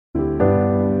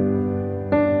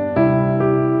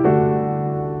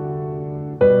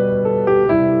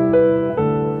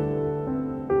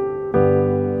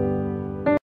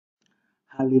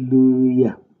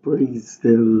Hallelujah. Praise the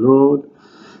Lord.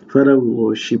 Father, we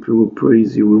worship you, we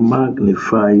praise you, we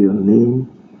magnify your name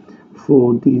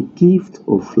for the gift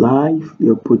of life,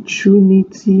 the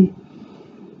opportunity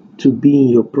to be in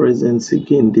your presence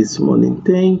again this morning.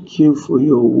 Thank you for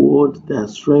your word that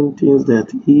strengthens,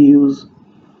 that heals,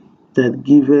 that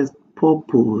gives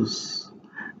purpose,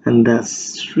 and that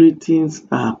straightens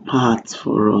our paths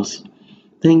for us.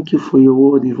 Thank you for your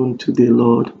word even today,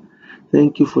 Lord.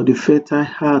 Thank you for the fertile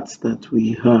hearts that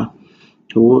we have.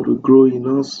 The word will grow in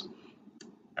us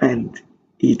and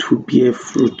it will bear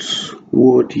fruit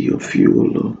worthy of you, O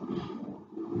Lord.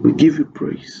 We give you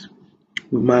praise.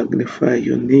 We magnify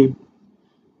your name.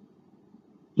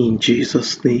 In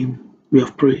Jesus' name we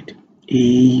have prayed.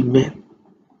 Amen.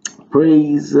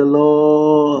 Praise the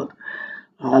Lord.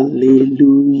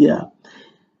 Hallelujah.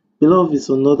 Beloved, it's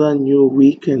another new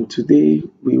week, and today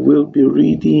we will be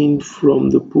reading from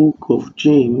the book of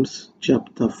James,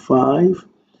 chapter 5.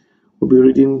 We'll be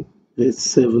reading verse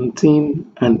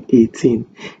 17 and 18.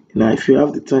 Now, if you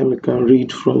have the time, you can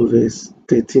read from verse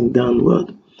 13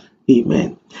 downward.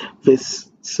 Amen.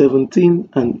 Verse 17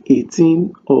 and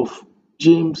 18 of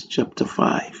James chapter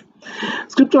 5.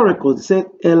 Scripture records said,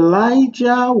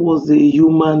 Elijah was a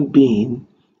human being,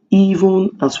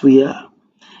 even as we are.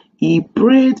 He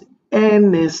prayed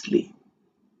earnestly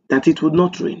that it would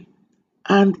not rain,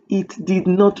 and it did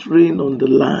not rain on the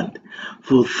land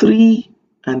for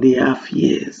 3.5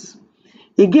 years.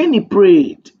 Again he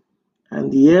prayed, and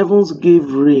the heavens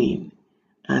gave rain,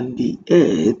 and the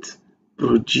earth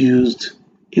produced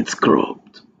its crop.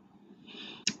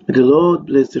 May the Lord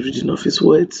bless the reading of his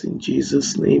words in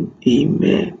Jesus' name.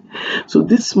 Amen. So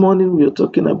this morning we are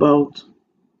talking about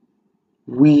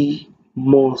we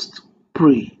must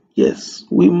pray. Yes,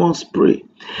 we must pray.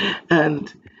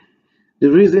 And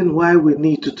the reason why we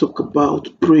need to talk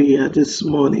about prayer this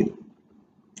morning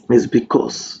is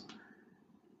because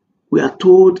we are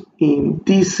told in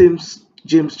this same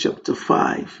James chapter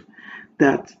 5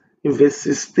 that in verse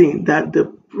 16 that the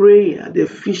prayer, the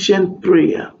efficient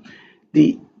prayer,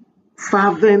 the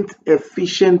fervent,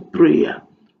 efficient prayer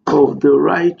of the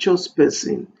righteous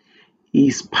person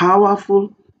is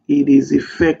powerful, it is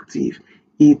effective,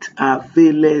 it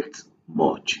availeth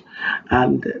much.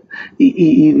 And it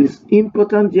is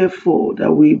important, therefore,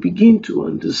 that we begin to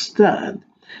understand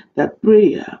that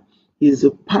prayer is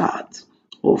a part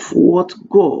of what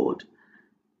God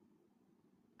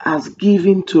has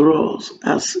given to us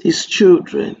as his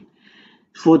children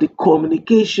for the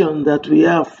communication that we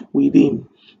have with him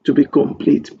to be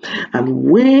complete. And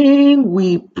when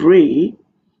we pray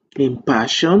in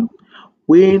passion,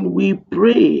 when we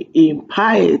pray in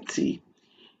piety,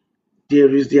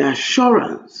 there is the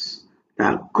assurance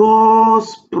that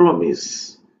God's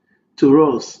promise to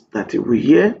us that he will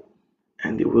hear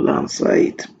and he will answer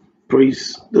it.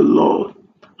 Praise the Lord.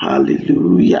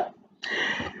 Hallelujah.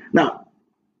 Now,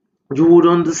 you would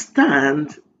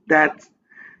understand that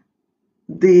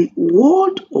the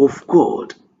word of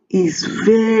God is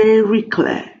very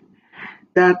clear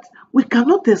that we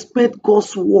cannot expect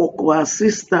God's work or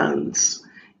assistance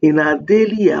in our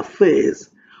daily affairs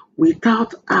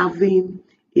without having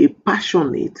a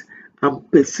passionate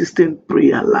and persistent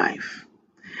prayer life.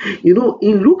 You know,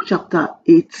 in Luke chapter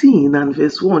 18 and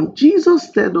verse 1,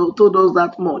 Jesus told us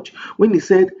that much when he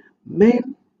said,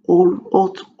 men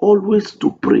ought always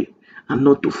to pray and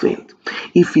not to faint.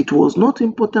 If it was not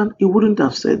important, he wouldn't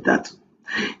have said that.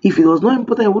 If it was not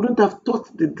important, he wouldn't have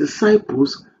taught the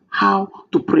disciples how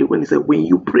to pray when he said, when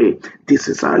you pray, this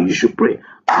is how you should pray.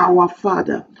 Our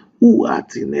Father who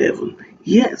art in heaven.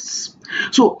 Yes.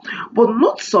 So, but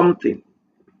not something.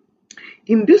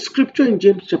 In this scripture in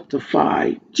James chapter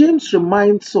 5, James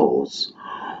reminds us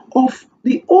of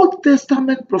the Old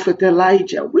Testament prophet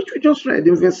Elijah, which we just read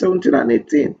in verse 17 and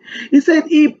 18. He said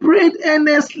he prayed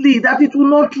earnestly that it will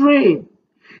not rain.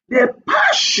 The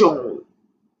passion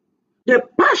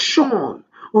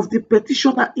of the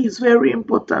petitioner is very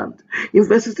important. In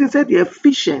verse 16 it said the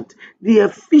efficient,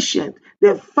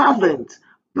 the fervent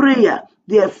prayer,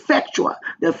 the effectual,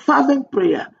 the fervent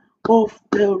prayer of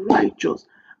the righteous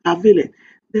availeth.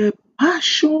 The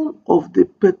passion of the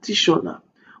petitioner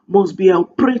must be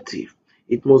operative.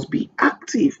 It must be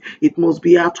active. It must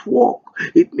be at work.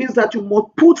 It means that you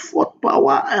must put forth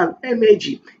power and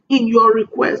energy in your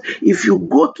request. If you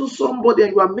go to somebody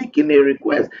and you are making a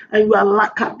request and you are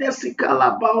lackadaisical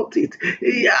about it,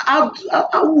 how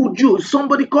would you, if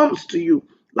somebody comes to you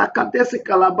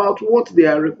lackadaisical about what they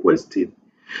are requesting,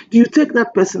 do you take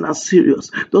that person as serious?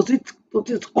 Does it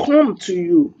come to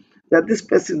you that this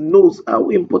person knows how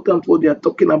important what they are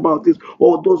talking about is,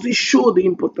 or does it show the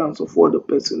importance of what the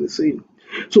person is saying?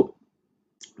 So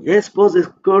Yes, Paul's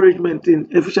encouragement in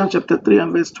Ephesians chapter 3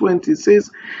 and verse 20 says,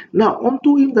 now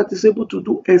unto him that is able to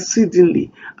do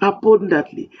exceedingly,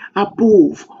 abundantly,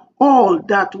 above all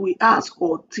that we ask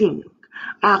or think,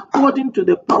 according to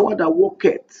the power that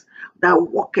worketh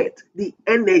the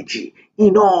energy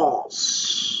in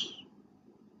us.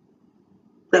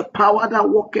 The power that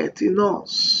worketh in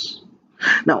us.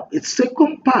 Now, its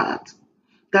second part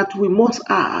that we must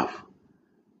have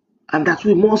and that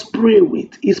we must pray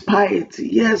with is piety.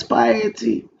 Yes,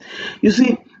 piety. You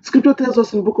see, scripture tells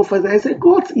us in the book of Isaiah, it says,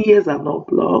 God's ears are not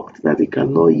blocked, that he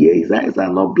cannot hear. His eyes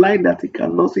are not blind, that he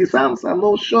cannot see. His hands are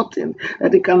not shortened,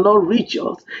 that he cannot reach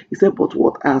us. He said, but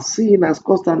what our sin has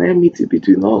caused an enmity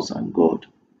between us and God.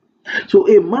 So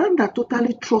a man that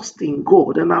totally trusts in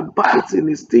God and abides in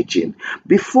his teaching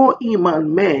before him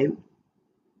and men,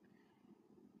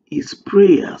 his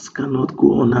prayers cannot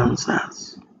go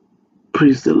unanswered.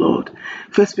 Praise the Lord.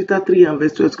 1 Peter 3 and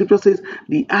verse 12, scripture says,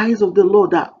 the eyes of the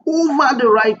Lord are over the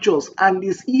righteous, and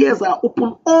his ears are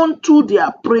open unto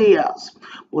their prayers.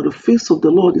 But the face of the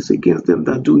Lord is against them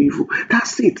that do evil.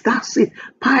 That's it. That's it.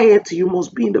 Piety, you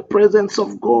must be in the presence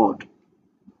of God.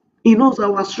 He knows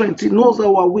our strength. He knows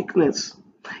our weakness.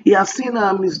 He has seen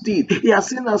our misdeed. He has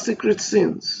seen our secret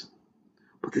sins.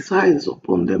 But his eye is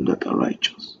upon them that are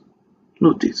righteous.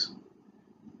 Notice.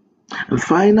 And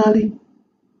finally,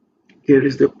 there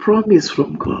is the promise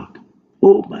from God.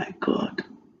 Oh my God.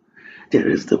 There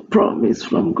is the promise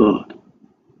from God.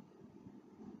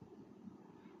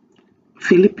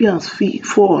 Philippians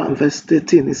 4 and verse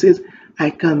 13, it says,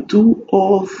 I can do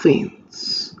all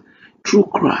things through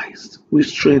Christ, which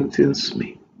strengthens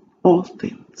me. All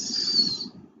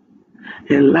things.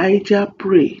 Elijah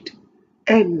prayed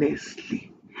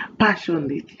earnestly,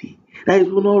 passionately, that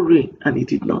it will not rain, and it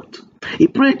did not. He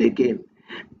prayed again,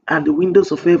 and the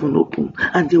windows of heaven opened,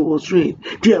 and there was rain.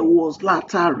 There was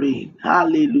latter rain.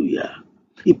 Hallelujah.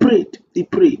 He prayed. He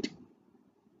prayed.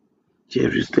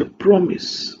 There is the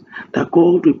promise that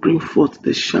God will bring forth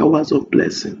the showers of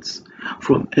blessings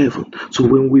from heaven. So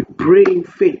when we pray in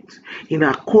faith, in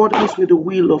accordance with the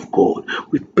will of God,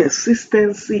 with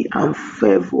persistency and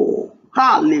fervor,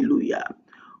 hallelujah,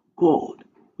 God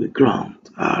will grant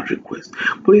our request.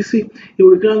 But you see, He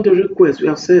will grant the request, we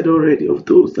have said already, of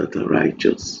those that are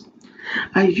righteous.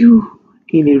 Are you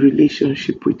in a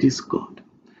relationship with this God?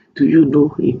 Do you know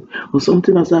Him? Or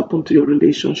something has happened to your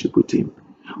relationship with Him?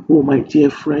 Oh, my dear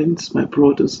friends, my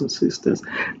brothers and sisters,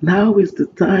 now is the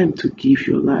time to give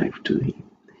your life to Him.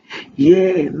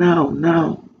 Yeah, now,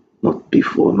 not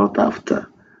before, not after,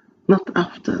 not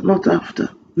after.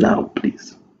 Now,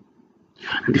 please.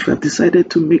 And if you have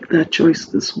decided to make that choice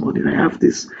this morning, I have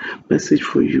this message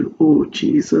for you. Oh,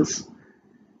 Jesus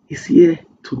is here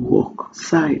to walk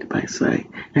side by side,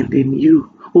 and then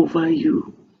you, over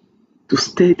you, to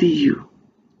steady you,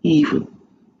 even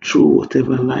through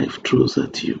whatever life throws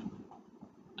at you.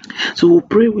 So we'll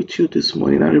pray with you this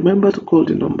morning, and remember to call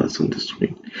the numbers on the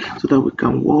screen so that we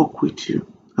can walk with you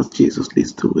as Jesus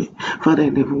leads the way. Father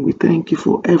in heaven, we thank you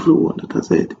for everyone that has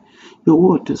heard your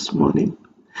word this morning.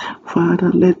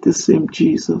 Father, let the same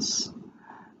Jesus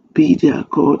be their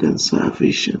God and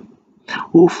salvation.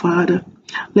 Oh Father,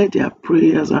 let their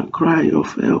prayers and cry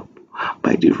of help,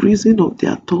 by the reason of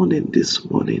their turning this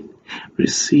morning,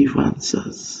 receive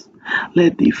answers.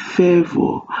 Let the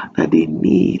fervor that they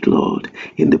need, Lord,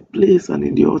 in the place and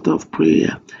in the altar of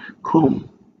prayer, come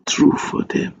true for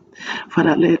them.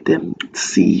 Father, let them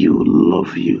see you,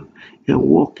 love you, and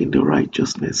walk in the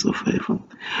righteousness of heaven.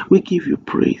 We give you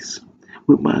praise.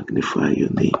 We magnify your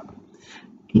name.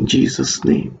 In Jesus'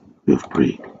 name we have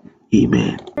prayed.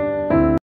 Amen.